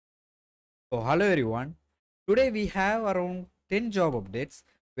So, hello everyone. Today we have around 10 job updates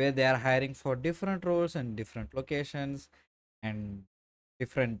where they are hiring for different roles and different locations and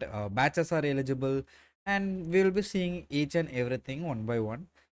different batches are eligible, and we will be seeing each and everything one by one.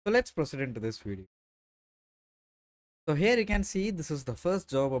 So, let's proceed into this video. So, here you can see this is the first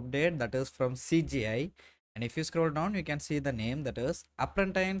job update that is from CGI, and if you scroll down, you can see the name that is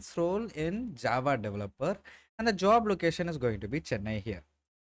apprentice role in Java developer, and the job location is going to be Chennai here.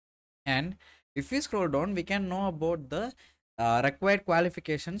 And if we scroll down, we can know about the required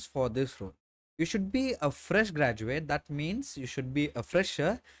qualifications for this role. You should be a fresh graduate. That means you should be a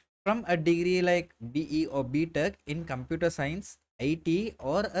fresher from a degree like BE or BTech in computer science, IT,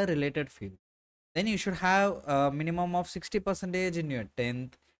 or a related field. Then you should have a minimum of 60 percentage in your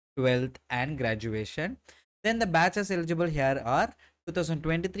 10th, 12th, and graduation. Then the batches eligible here are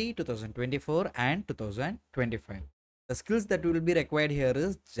 2023, 2024, and 2025. The skills that will be required here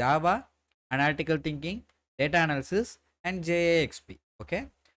is Java, analytical thinking, data analysis, and JAXP. Okay,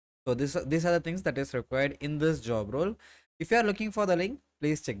 so these are the things that is required in this job role. If you are looking for the link,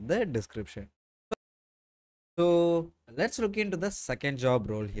 please check the description. So let's look into the second job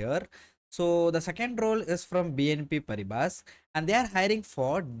role here. So the second role is from BNP Paribas, and they are hiring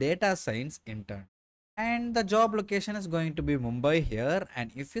for data science intern. And the job location is going to be Mumbai here.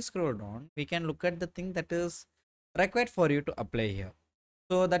 And if you scroll down, we can look at the thing that is required for you to apply here.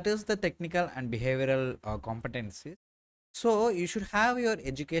 So that is the technical and behavioral competencies. So you should have your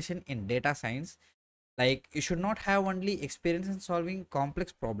education in data science. Like, you should not have only experience in solving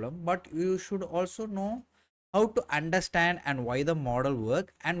complex problem, but you should also know how to understand and why the model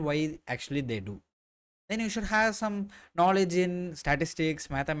work and why actually they do. Then you should have some knowledge in statistics,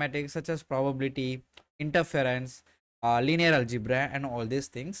 mathematics such as probability, interference, linear algebra, and all these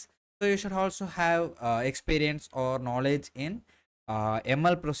things. So you should also have experience or knowledge in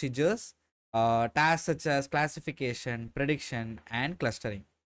ML procedures, tasks such as classification, prediction, and clustering.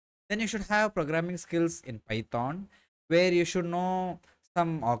 Then you should have programming skills in Python, where you should know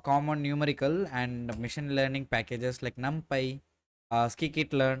some common numerical and machine learning packages like NumPy,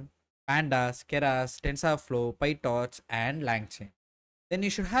 Scikit-learn, Pandas, Keras, TensorFlow, PyTorch, and LangChain. Then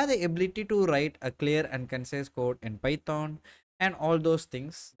you should have the ability to write a clear and concise code in Python and all those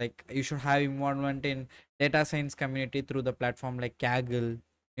things. Like, you should have involvement in data science community through the platform like Kaggle,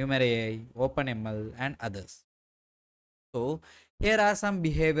 NumeraI, OpenML, and others. So here are some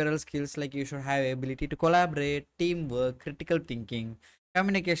behavioral skills, like you should have ability to collaborate, teamwork, critical thinking,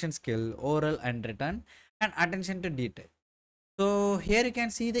 communication skill, oral and written, and attention to detail. So here you can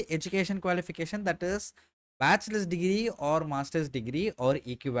see the education qualification, that is bachelor's degree or master's degree or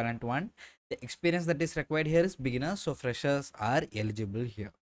equivalent one. The experience that is required here is beginner, so freshers are eligible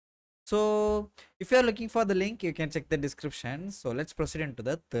here. So if you are looking for the link, you can check the description. So let's proceed into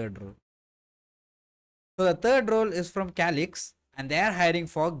the third role. So the third role is from Calix, and they are hiring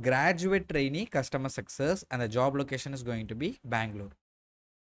for graduate trainee customer success, and the job location is going to be Bangalore.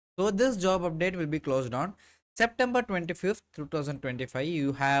 So this job update will be closed on September 25th, 2025.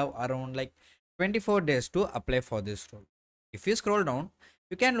 You have around like 24 days to apply for this role. If you scroll down,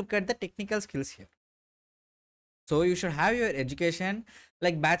 you can look at the technical skills here. So you should have your education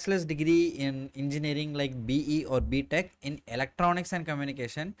like bachelor's degree in engineering like BE or BTech in electronics and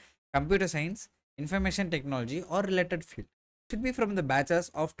communication, computer science, information technology, or related field. Should be from the batches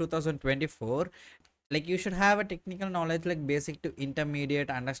of 2024. Like, you should have a technical knowledge like basic to intermediate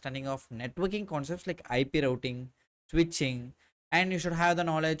understanding of networking concepts like IP routing, switching, and you should have the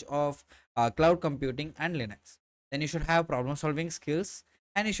knowledge of cloud computing and Linux. Then you should have problem solving skills,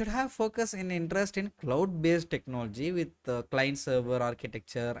 and you should have focus in interest in cloud based technology with client server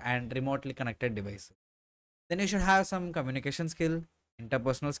architecture and remotely connected devices. Then you should have some communication skill,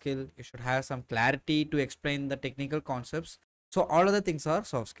 interpersonal skill. You should have some clarity to explain the technical concepts. So all of the things are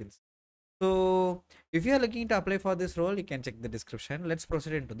soft skills. So if you are looking to apply for this role, you can check the description. Let's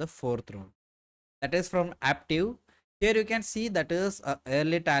proceed into the fourth role. That is from Aptiv. Here you can see that is a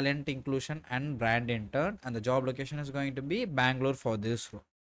early talent inclusion and brand intern, and the job location is going to be Bangalore for this role.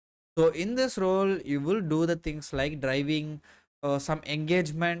 So in this role, you will do the things like driving some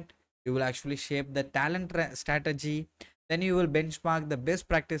engagement. You will actually shape the talent strategy. Then you will benchmark the best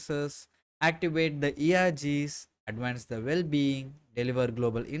practices, activate the ERGs, advance the well-being, deliver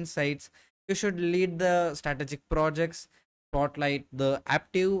global insights. You should lead the strategic projects, spotlight the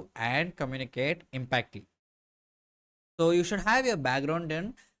active, and communicate impactfully. So you should have your background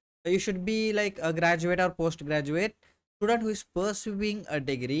in, you should be like a graduate or postgraduate student who is pursuing a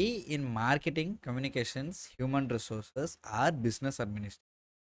degree in marketing, communications, human resources, or business administration.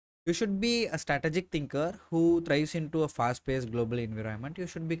 You should be a strategic thinker who thrives into a fast-paced global environment. You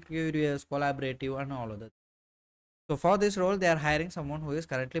should be curious, collaborative, and all of that. So for this role, they are hiring someone who is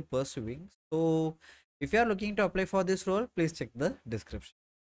currently pursuing. So if you are looking to apply for this role, please check the description.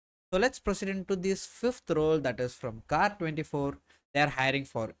 So let's proceed into this fifth role, that is from Car24. They are hiring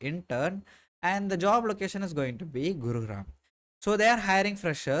for intern, and the job location is going to be Gurugram. So they are hiring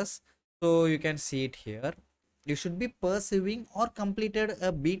freshers. So you can see it here. You should be pursuing or completed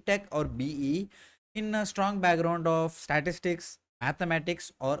a BTech or BE in a strong background of statistics,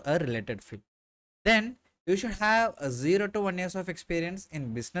 mathematics, or a related field. Then you should have a 0 to 1 years of experience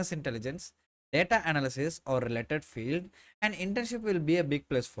in business intelligence, data analysis, or related field, and internship will be a big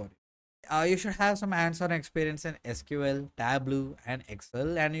plus for you. You should have some hands-on experience in SQL, Tableau, and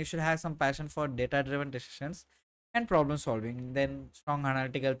Excel, and you should have some passion for data-driven decisions and problem solving. Then strong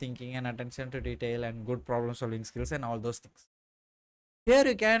analytical thinking and attention to detail and good problem solving skills and all those things. Here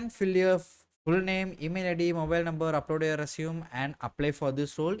you can fill your full name, email ID, mobile number, upload your resume, and apply for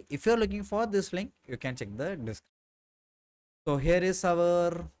this role. If you're looking for this link, you can check the description. So here is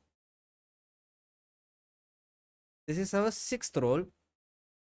our this is our sixth role.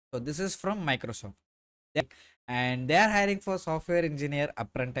 So this is from Microsoft. And they are hiring for software engineer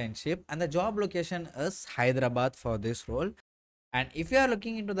apprenticeship, and the job location is Hyderabad for this role. And if you are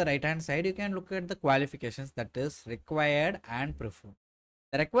looking into the right hand side, you can look at the qualifications that is required and preferred.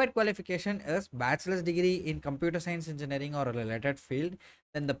 The required qualification is bachelor's degree in computer science engineering or a related field.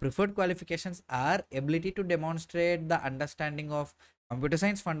 Then the preferred qualifications are ability to demonstrate the understanding of computer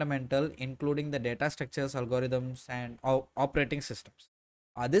science fundamental, including the data structures, algorithms, and operating systems.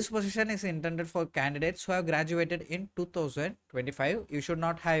 This position is intended for candidates who have graduated in 2025. You should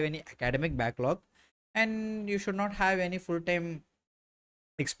not have any academic backlog, and you should not have any full-time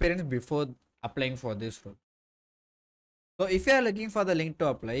experience before applying for this role. So if you are looking for the link to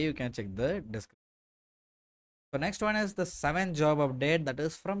apply, you can check the description. So next one is the seventh job update, that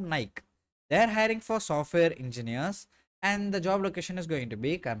is from Nike. They are hiring for software engineers, and the job location is going to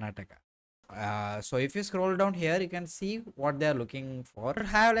be Karnataka. So if you scroll down here, you can see what they are looking for.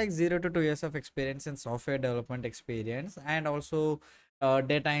 Have like 0 to 2 years of experience in software development experience, and also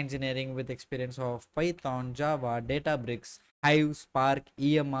data engineering with experience of Python, Java, Databricks, Hive, Spark,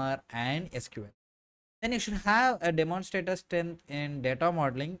 EMR, and SQL. Then you should have a demonstrator strength in data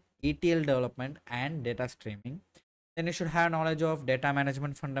modeling, ETL development, and data streaming. Then you should have knowledge of data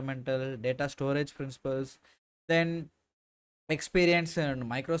management fundamental, data storage principles, then experience in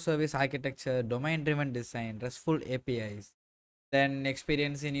microservice architecture, domain driven design, RESTful APIs, then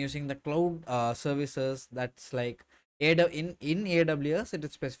experience in using the cloud services, that's like in AWS, it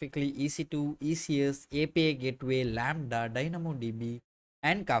is specifically EC2, ECS, API Gateway, Lambda, DynamoDB,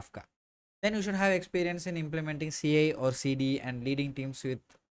 and Kafka. Then you should have experience in implementing CI or CD and leading teams with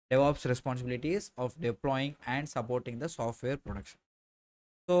DevOps responsibilities of deploying and supporting the software production.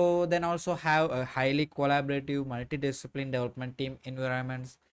 So then also have a highly collaborative multidiscipline development team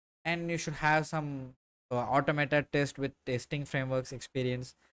environments, and you should have some automated test with testing frameworks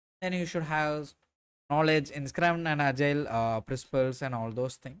experience. Then you should have knowledge in Scrum and Agile principles and all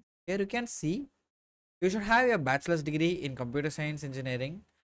those things. Here you can see you should have a bachelor's degree in computer science engineering,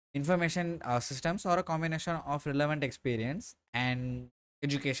 information systems, or a combination of relevant experience and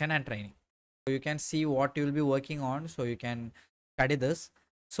education and training. So you can see what you will be working on, so you can study this.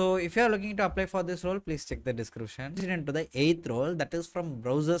 So if you are looking to apply for this role, please check the description. Into the eighth role, that is from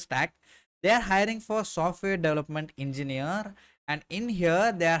Browser Stack. They are hiring for software development engineer, and in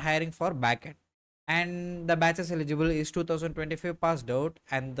here they are hiring for backend. And the batches eligible is 2025 passed out,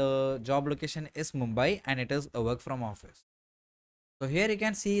 and the job location is Mumbai, and it is a work from office. So here you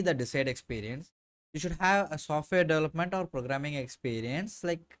can see the desired experience. You should have a software development or programming experience,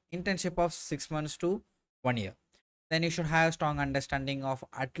 like internship of 6 months to 1 year. Then you should have strong understanding of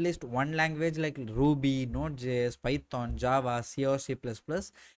at least one language like Ruby, Node.js, Python, Java, C or C++,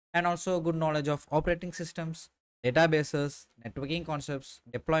 and also good knowledge of operating systems, databases, networking concepts,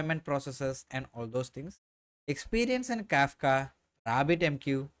 deployment processes, and all those things. Experience in Kafka,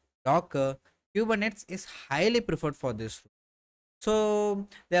 RabbitMQ, Docker, Kubernetes is highly preferred for this. So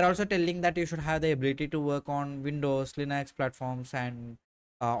they're also telling that you should have the ability to work on Windows, Linux platforms, and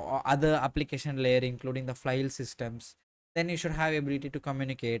other application layer, including the file systems. Then you should have ability to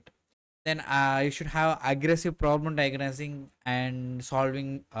communicate. Then you should have aggressive problem diagnosing and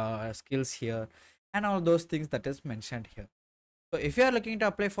solving skills here, and all those things that is mentioned here. So if you are looking to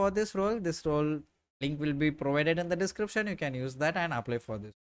apply for this role link will be provided in the description. You can use that and apply for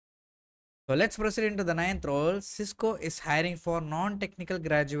this. So let's proceed into the ninth role. Cisco is hiring for non-technical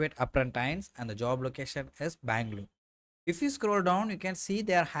graduate apprentices, and the job location is Bangalore. If you scroll down, you can see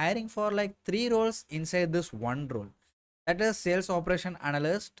they are hiring for like three roles inside this one role. That is sales operation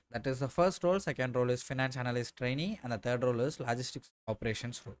analyst. That is the first role. Second role is finance analyst trainee, and the third role is logistics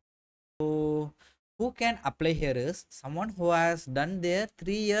operations role. So, who can apply here is someone who has done their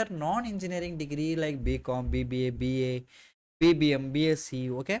 3-year non-engineering degree like BCom, BBA, BA, BBM,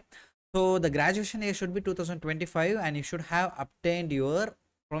 BSc. Okay, so the graduation year should be 2025, and you should have obtained your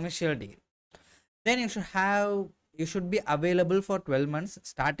provincial degree. Then you should be available for 12 months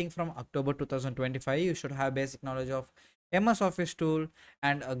starting from October 2025. You should have basic knowledge of MS Office tool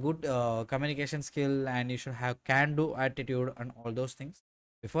and a good communication skill, and you should have can do attitude and all those things.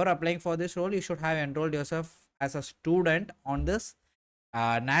 Before applying for this role, you should have enrolled yourself as a student on this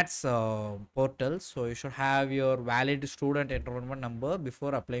NATS portal. So you should have your valid student enrollment number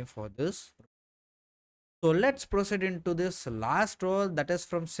before applying for this. So let's proceed into this last role, that is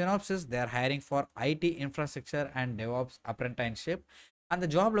from Synopsys. They are hiring for IT infrastructure and DevOps apprenticeship, and the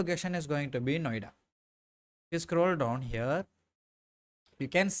job location is going to be Noida. If you scroll down here, you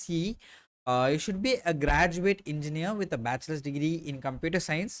can see you should be a graduate engineer with a bachelor's degree in computer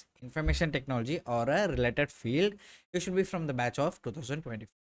science, information technology, or a related field. You should be from the batch of 2020.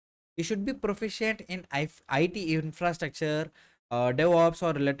 You should be proficient in IT infrastructure, DevOps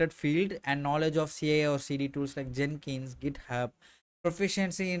or related field, and knowledge of CI or CD tools like Jenkins, GitHub,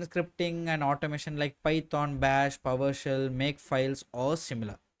 proficiency in scripting and automation like Python, Bash, PowerShell, Makefiles, or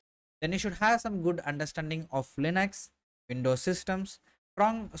similar. Then you should have some good understanding of Linux, Windows systems,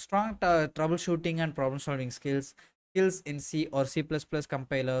 strong troubleshooting and problem solving skills in C or C++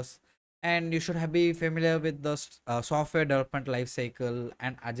 compilers, and you should be familiar with the software development lifecycle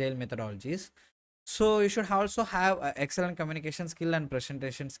and agile methodologies. So you should also have excellent communication skill and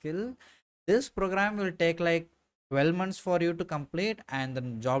presentation skill. This program will take like 12 months for you to complete, and the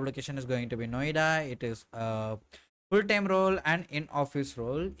job location is going to be Noida. It is a full-time role and in-office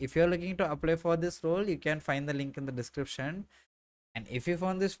role. If you're looking to apply for this role, you can find the link in the description. And if you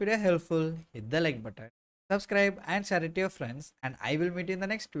found this video helpful, hit the like button, subscribe and share it to your friends, and I will meet you in the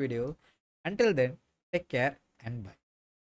next video. Until then, take care and bye.